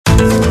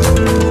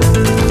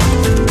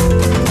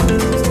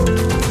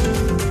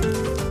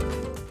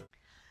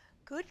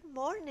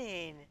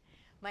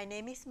My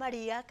name is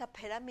Maria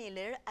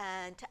Capella-Miller,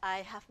 and I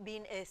have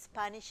been a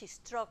Spanish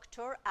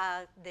instructor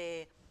at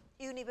the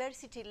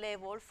university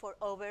level for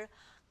over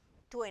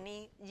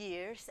 20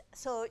 years,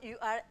 so you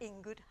are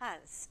in good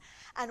hands.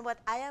 And what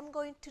I am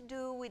going to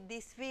do with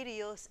these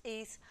videos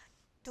is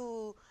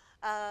to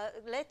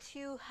let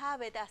you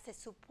have it as a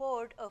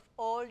support of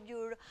all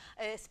your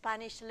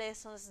Spanish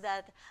lessons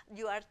that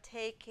you are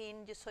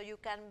taking, so you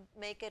can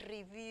make a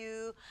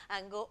review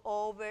and go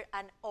over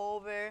and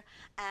over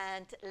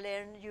and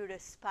learn your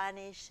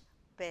Spanish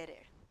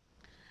better.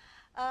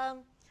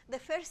 The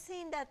first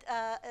thing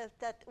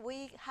that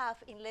we have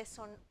in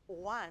lesson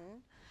 1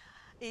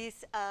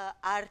 is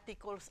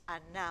articles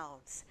and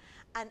nouns.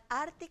 And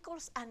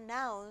articles and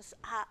nouns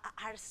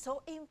are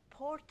so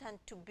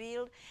important to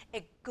build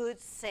a good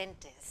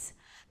sentence.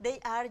 They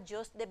are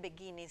just the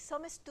beginning.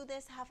 Some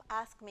students have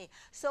asked me,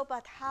 so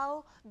but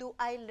how do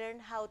I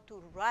learn how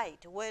to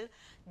write? Well,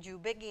 you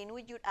begin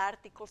with your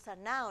articles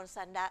and nouns,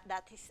 and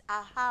that is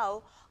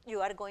how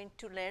you are going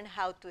to learn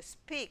how to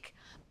speak.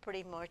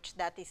 Pretty much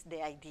that is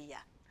the idea.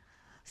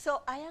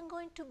 So I am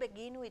going to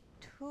begin with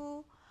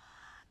 2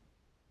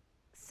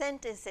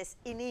 sentences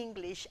in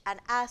English and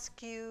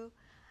ask you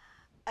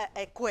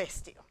a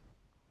question.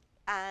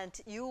 And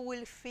you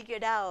will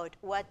figure out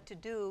what to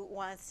do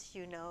once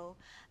you know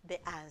the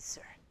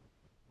answer.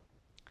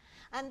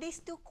 And these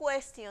 2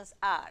 questions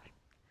are,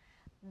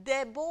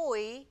 the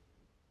boy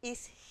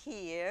is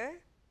here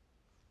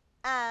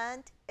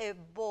and a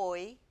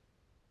boy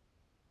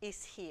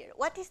is here.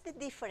 What is the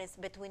difference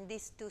between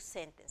these 2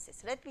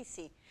 sentences? Let me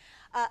see.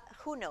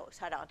 Who knows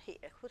around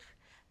here?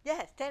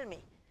 Yes, tell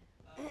me.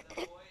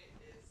 The boy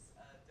is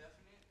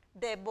definite.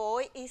 The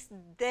boy is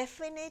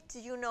definite.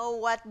 You know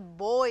what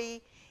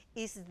boy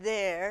is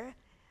there,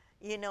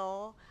 you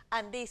know.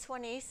 And this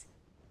one is?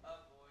 A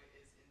boy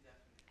is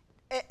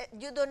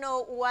indefinite. You don't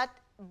know what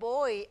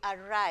boy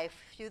arrived.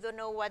 You don't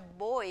know what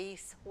boy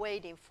is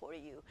waiting for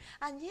you.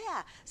 And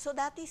yeah, so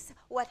that is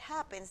what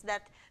happens,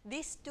 that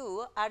these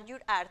 2 are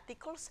your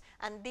articles,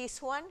 and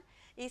this one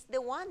is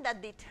the one that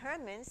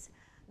determines,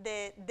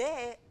 the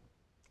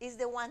is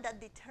the one that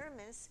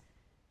determines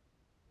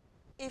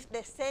if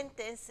the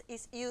sentence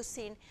is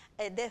using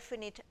a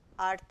definite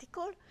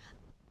article,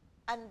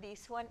 and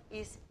this one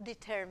is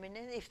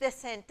determining if the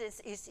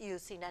sentence is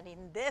using an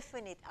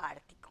indefinite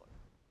article.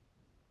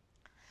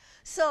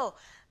 So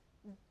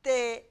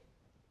the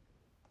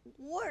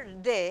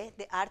word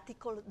the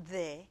article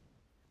the,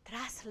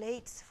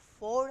 translates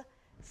 4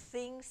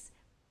 things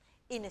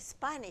in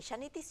Spanish,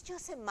 and it is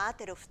just a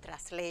matter of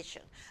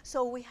translation.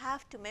 So we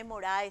have to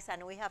memorize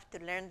and we have to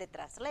learn the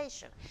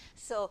translation.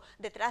 So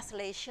the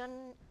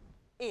translation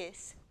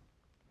is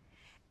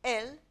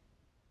el,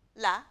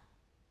 la,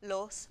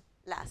 los,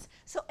 las.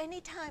 So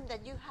anytime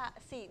that you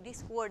see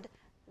this word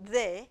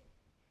the,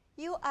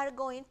 you are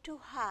going to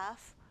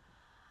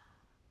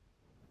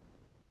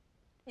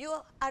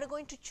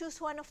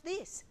choose one of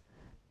these.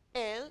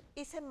 El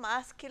is a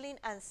masculine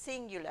and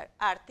singular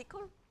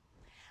article.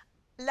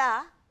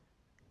 La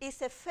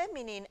is a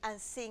feminine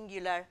and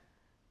singular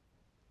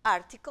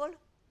article.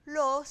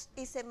 Los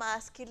is a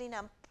masculine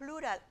and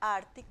plural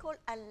article,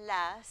 and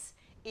las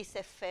is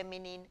a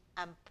feminine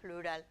and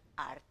plural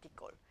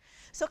article.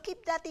 So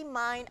keep that in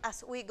mind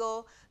as we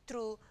go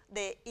through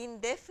the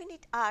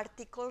indefinite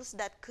articles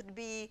that could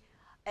be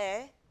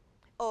a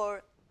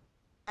or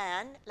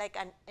an, like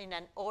in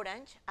an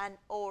orange,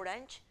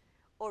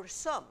 or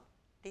some.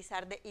 These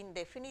are the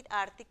indefinite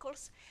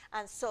articles,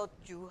 and so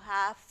you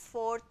have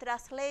 4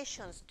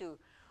 translations too.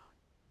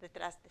 The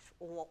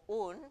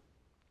un,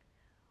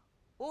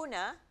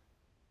 una,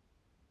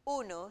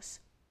 unos,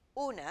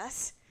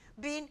 unas,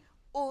 being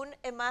un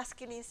a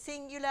masculine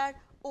singular,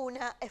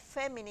 una a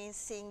feminine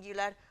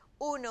singular,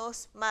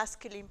 unos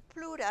masculine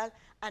plural,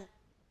 and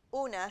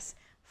unas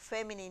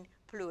feminine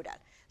plural.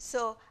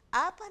 So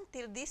up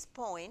until this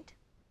point,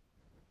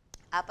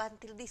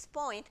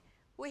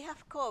 we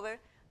have covered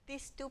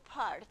these 2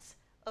 parts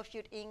of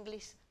your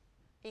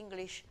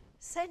English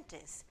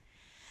sentence.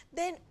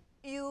 Then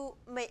you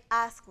may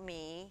ask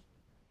me,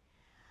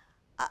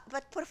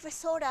 but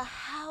Professora,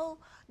 how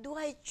do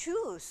I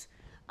choose?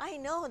 I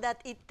know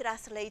that it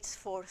translates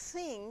 4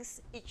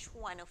 things, each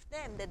one of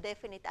them, the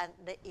definite and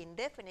the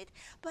indefinite,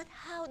 but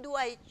how do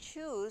I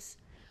choose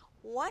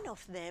one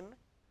of them?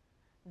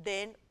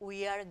 Then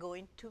we are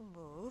going to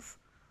move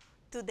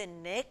to the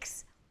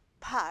next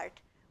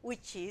part,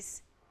 which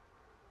is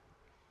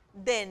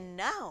the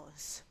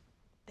nouns.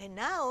 The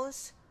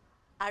nouns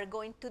are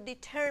going to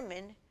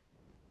determine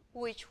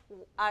which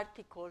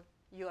article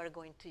you are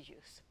going to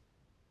use.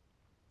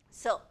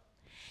 So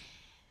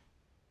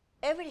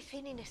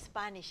everything in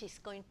Spanish has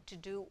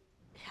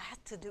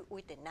to do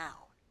with a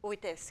noun.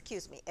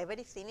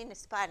 Everything in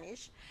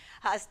Spanish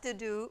has to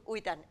do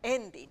with an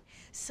ending.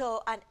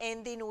 So an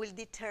ending will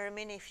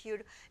determine if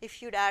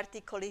your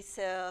article is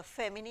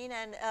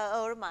feminine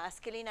or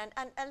masculine.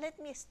 And let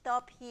me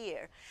stop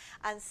here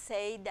and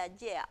say that,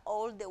 yeah,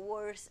 all the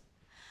words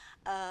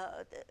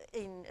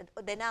in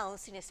the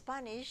nouns in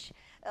Spanish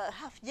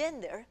have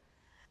gender,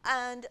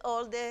 And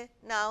all the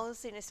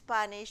nouns in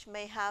Spanish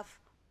may have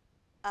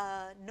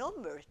a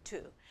number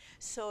too.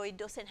 So it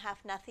doesn't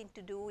have nothing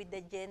to do with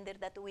the gender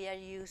that we are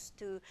used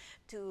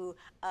to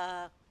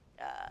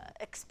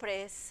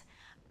express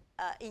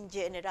in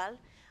general.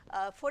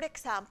 For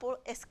example,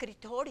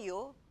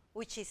 escritorio,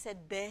 which is a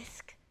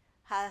desk,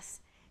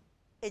 has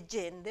a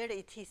gender.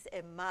 It is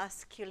a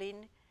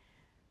masculine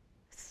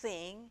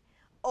thing.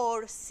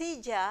 Or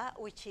silla,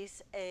 which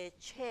is a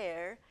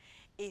chair,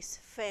 is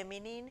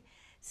feminine.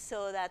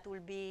 So that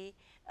will be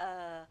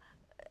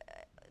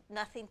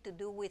nothing to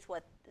do with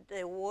what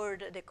the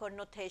word, the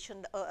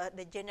connotation,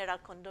 the general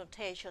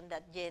connotation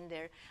that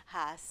gender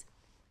has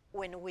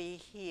when we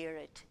hear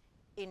it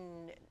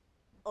in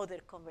other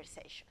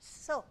conversations.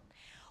 So,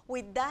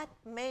 with that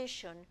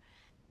mention,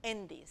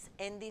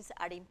 endings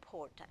are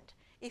important.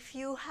 If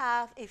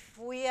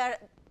we are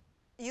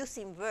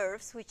using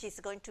verbs, which is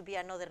going to be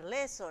another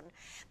lesson,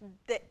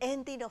 the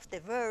ending of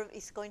the verb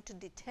is going to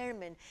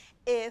determine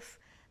if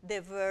the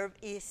verb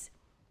is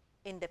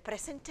in the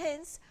present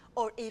tense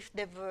or if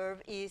the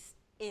verb is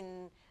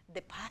in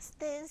the past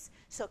tense.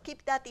 So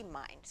keep that in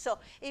mind. So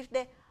if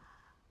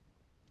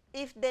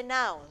the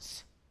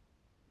nouns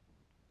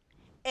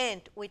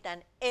end with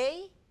an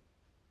A,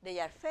 they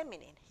are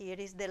feminine. Here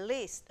is the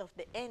list of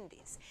the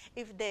endings.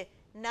 If the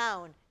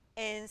noun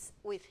ends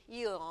with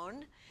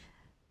ion,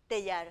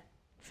 they are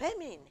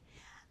feminine.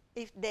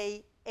 If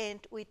they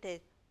end with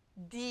a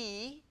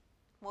D,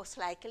 most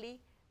likely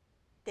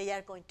they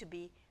are going to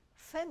be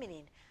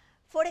feminine.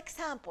 For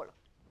example,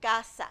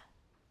 casa.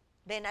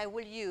 Then I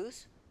will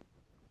use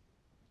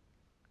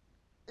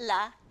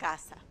la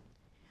casa.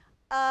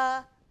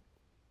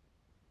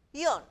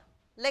 Ion,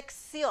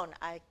 lección.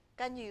 I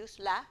can use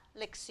la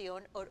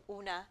lección or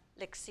una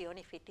lección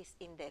if it is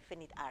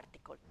indefinite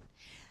article.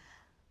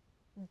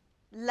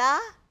 La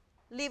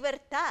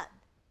libertad,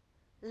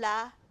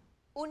 la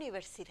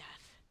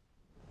universidad.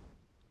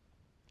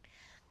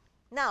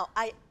 Now,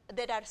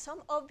 there are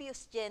some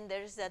obvious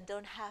genders that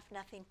don't have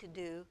nothing to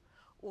do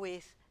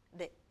with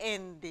the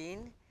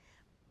ending,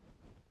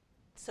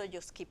 so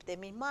just keep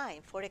them in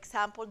mind. For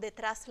example, the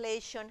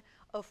translation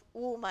of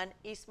woman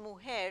is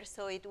mujer,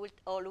 so it will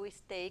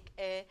always take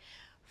a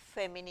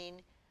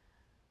feminine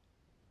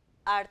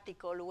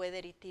article, whether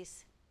it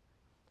is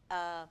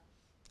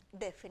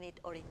definite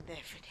or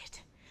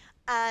indefinite.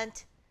 And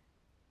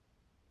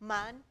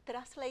man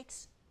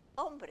translates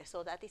hombre,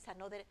 so that is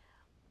another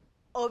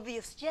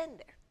obvious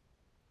gender.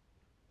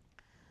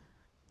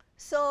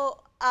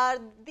 So are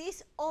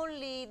these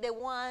only the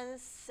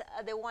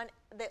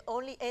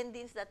only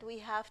endings that we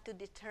have to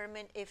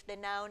determine if the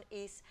noun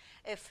is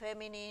a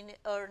feminine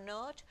or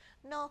not?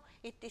 No,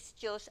 it is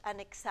just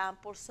an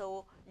example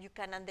so you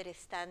can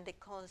understand the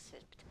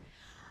concept.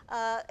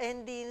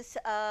 Endings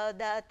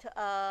that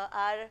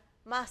are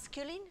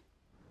masculine,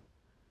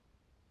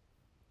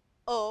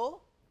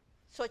 o,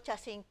 such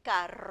as in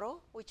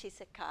carro, which is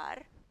a car,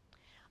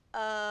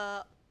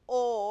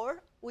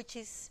 or, which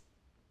is,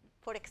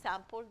 for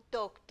example,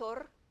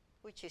 doctor,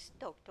 which is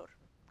doctor.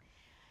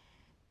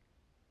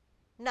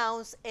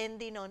 Nouns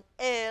ending on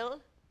el,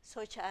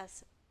 such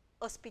as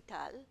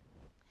hospital.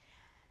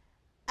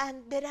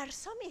 And there are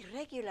some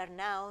irregular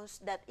nouns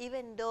that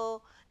even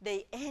though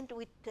they end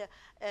with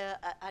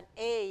an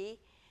A,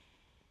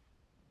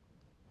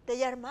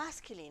 they are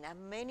masculine,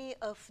 and many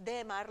of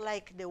them are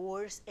like the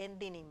words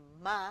ending in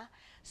ma,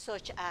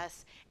 such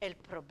as el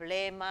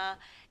problema,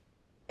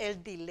 el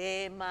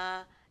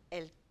dilema,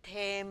 el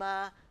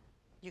tema.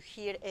 You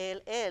hear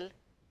el,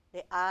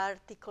 the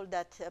article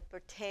that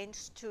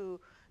pertains to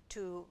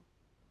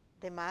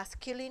the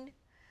masculine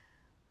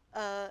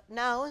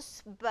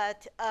nouns,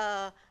 but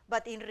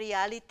in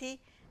reality,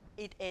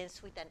 it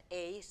ends with an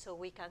A, so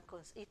we can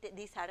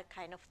these are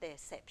kind of the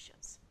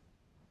exceptions.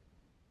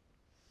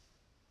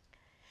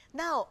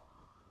 Now,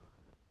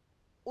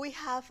 we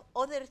have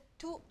other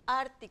two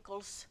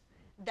articles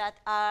that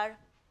are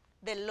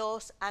the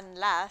los and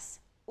las,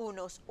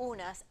 unos,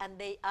 unas, and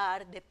they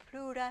are the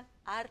plural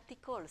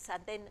articles.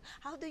 And then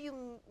how do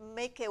you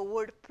make a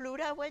word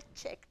plural? Well,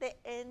 check the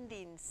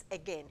endings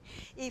again.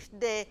 If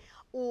the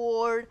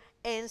word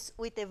ends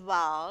with a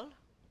vowel,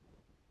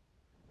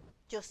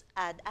 just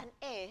add an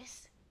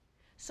S,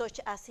 such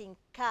as in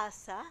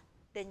casa,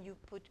 then you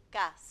put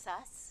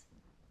casas.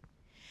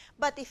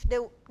 But if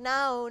the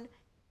noun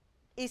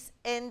is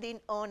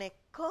ending on a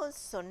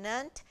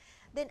consonant,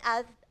 then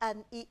add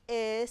an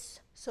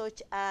ES,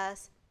 such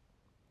as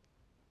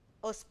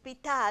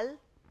hospital,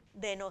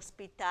 then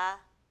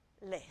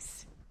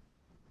hospitales.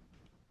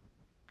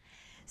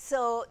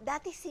 So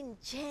that is in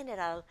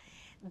general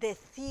the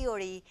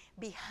theory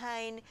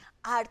behind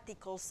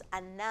articles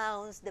and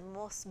nouns, the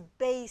most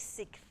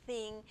basic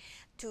thing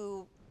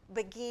to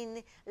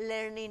begin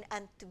learning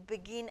and to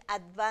begin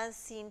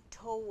advancing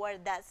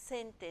toward that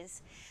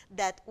sentence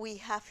that we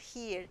have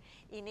here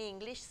in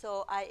English.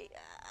 So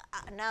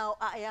now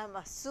I am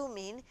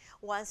assuming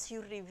once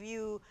you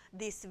review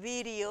this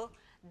video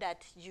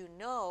that you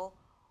know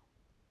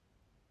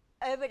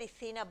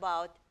everything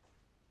about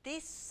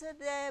this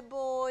the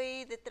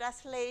boy, the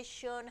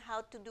translation,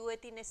 how to do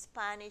it in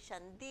Spanish,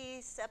 and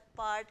this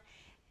part,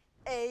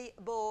 a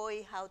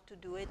boy, how to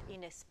do it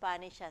in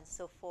Spanish, and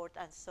so forth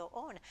and so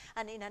on.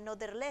 And in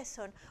another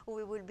lesson,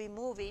 we will be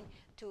moving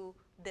to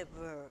the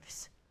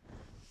verbs.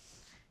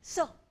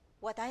 So,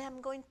 what I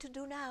am going to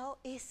do now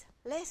is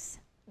let's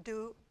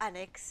do an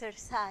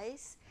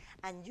exercise,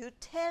 and you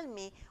tell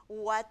me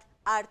what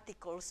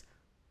articles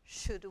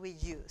should we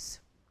use.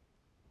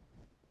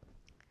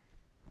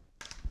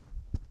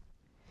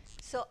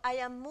 So, I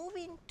am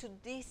moving to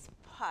this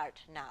part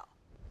now,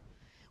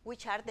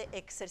 which are the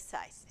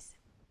exercises.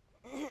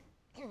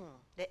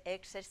 The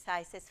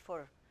exercises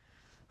for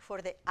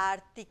the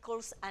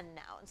articles and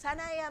nouns. And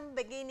I am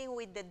beginning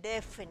with the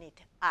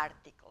definite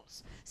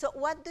articles. So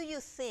what do you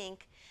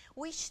think?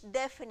 Which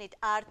definite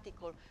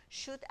article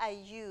should I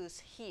use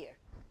here?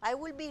 I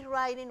will be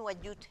writing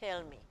what you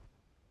tell me.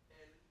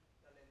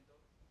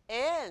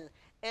 El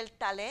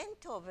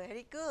talento,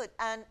 very good.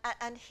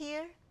 And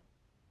here?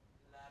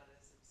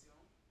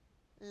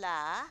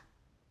 La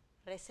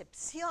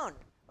recepción.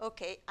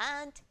 Okay,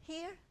 and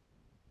here?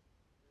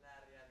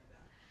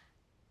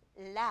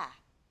 La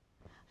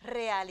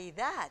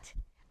realidad.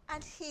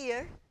 And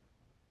here?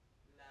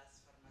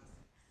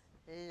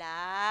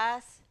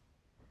 Las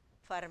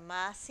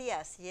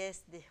farmacias.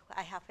 Yes,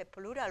 I have a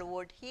plural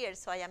word here,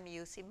 so I am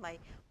using my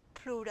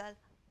plural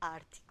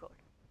article.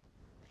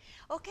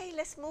 Okay,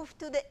 let's move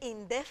to the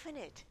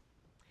indefinite.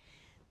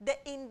 The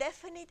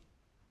indefinite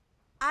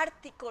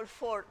article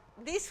for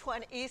this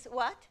one is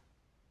what?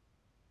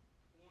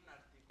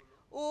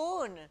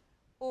 Un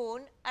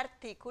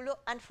artículo.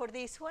 And for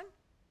this one?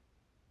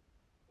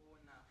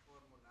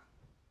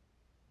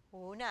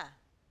 Una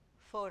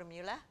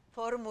fórmula.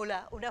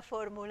 Una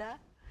fórmula.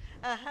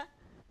 Uh-huh.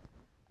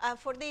 And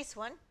for this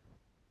one?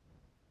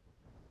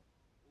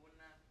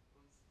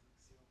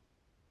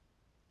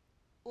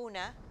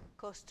 Una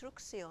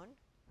construcción.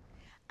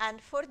 And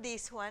for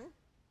this one?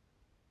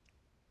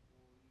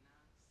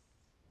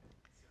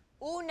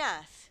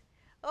 Unas.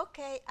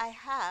 Okay, I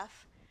have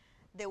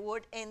the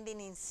word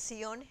ending in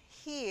ción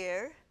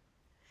here,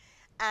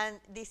 and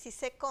this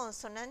is a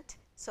consonant,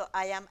 so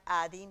I am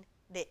adding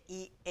the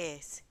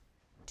es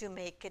to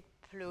make it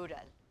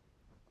plural.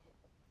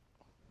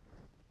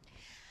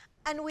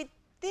 And with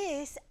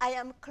this, I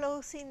am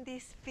closing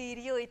this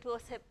video. It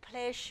was a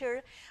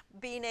pleasure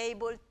being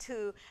able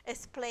to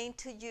explain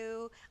to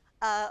you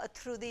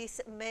through these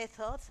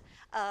methods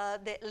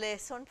the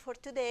lesson for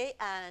today,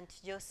 and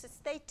just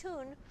stay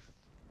tuned.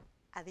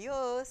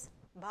 Adios.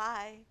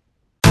 Bye.